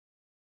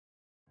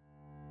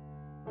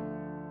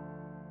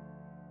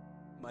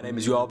My name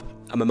is Rob.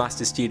 I'm a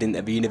master's student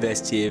at the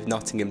University of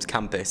Nottingham's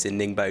campus in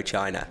Ningbo,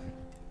 China.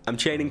 I'm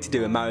training to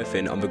do a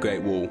marathon on the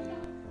Great Wall.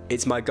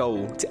 It's my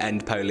goal to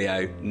end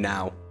polio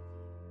now.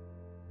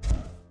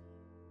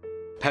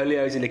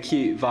 Polio is an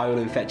acute viral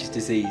infectious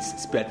disease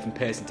spread from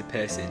person to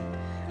person,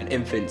 and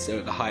infants are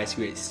at the highest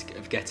risk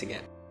of getting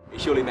it. It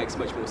surely makes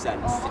much more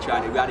sense to try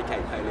and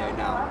eradicate polio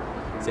now,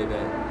 so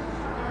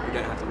that we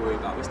don't have to worry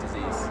about this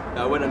disease.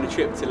 I went on a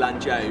trip to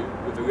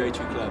Lanzhou with the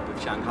Rotary Club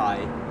of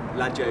Shanghai.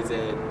 Lanzhou is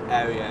an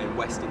area in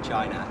western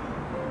China,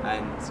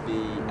 and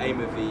the aim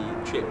of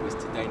the trip was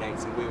to donate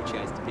some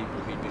wheelchairs to people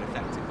who'd been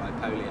affected by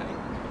polio.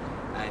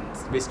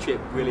 And this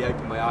trip really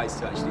opened my eyes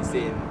to actually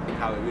seeing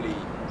how it really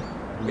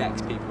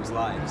wrecks people's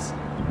lives.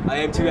 I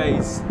aim to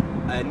raise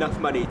enough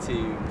money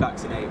to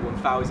vaccinate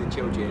 1,000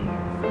 children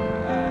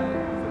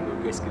from the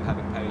risk of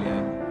having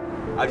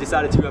polio. I've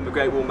decided to run the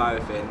Great Wall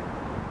Marathon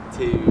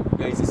to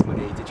raise this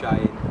money to try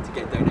and to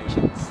get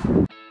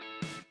donations.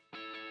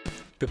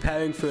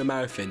 Preparing for a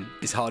marathon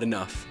is hard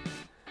enough,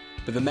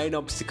 but the main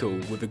obstacle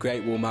with the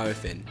Great Wall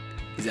Marathon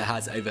is it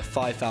has over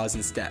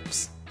 5,000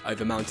 steps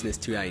over mountainous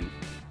terrain.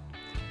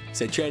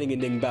 So training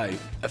in Ningbo,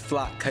 a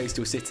flat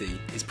coastal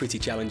city, is pretty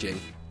challenging.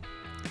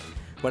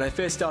 When I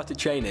first started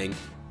training,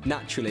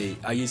 naturally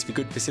I used the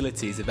good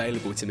facilities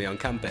available to me on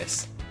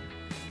campus.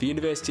 The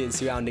university and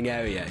surrounding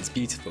area is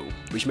beautiful,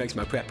 which makes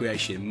my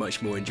preparation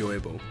much more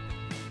enjoyable.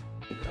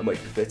 I much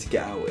prefer to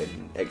get out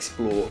and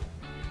explore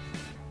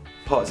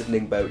parts of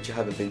Ningbo which I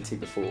haven't been to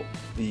before.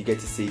 You get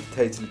to see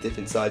totally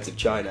different sides of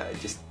China in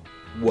just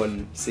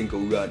one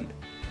single run.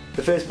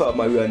 The first part of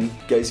my run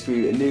goes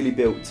through a newly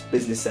built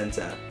business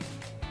centre.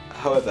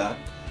 However,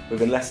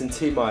 within less than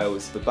 2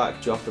 miles, the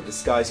backdrop of the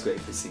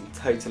skyscrapers seemed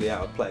totally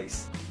out of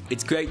place.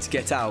 It's great to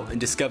get out and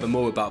discover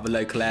more about the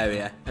local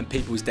area and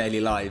people's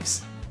daily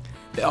lives.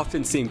 They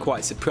often seem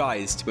quite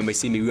surprised when they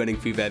see me running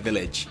through their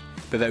village,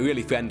 but they're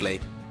really friendly.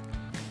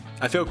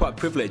 I feel quite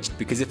privileged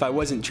because if I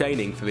wasn't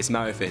training for this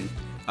marathon,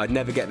 I'd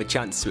never get the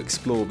chance to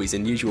explore these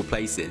unusual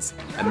places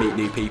and meet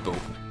new people.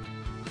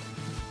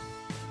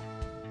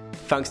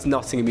 Thanks to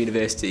Nottingham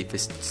University for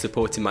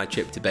supporting my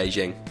trip to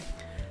Beijing.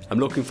 I'm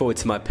looking forward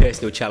to my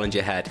personal challenge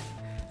ahead,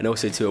 and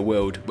also to a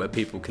world where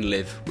people can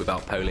live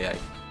without polio.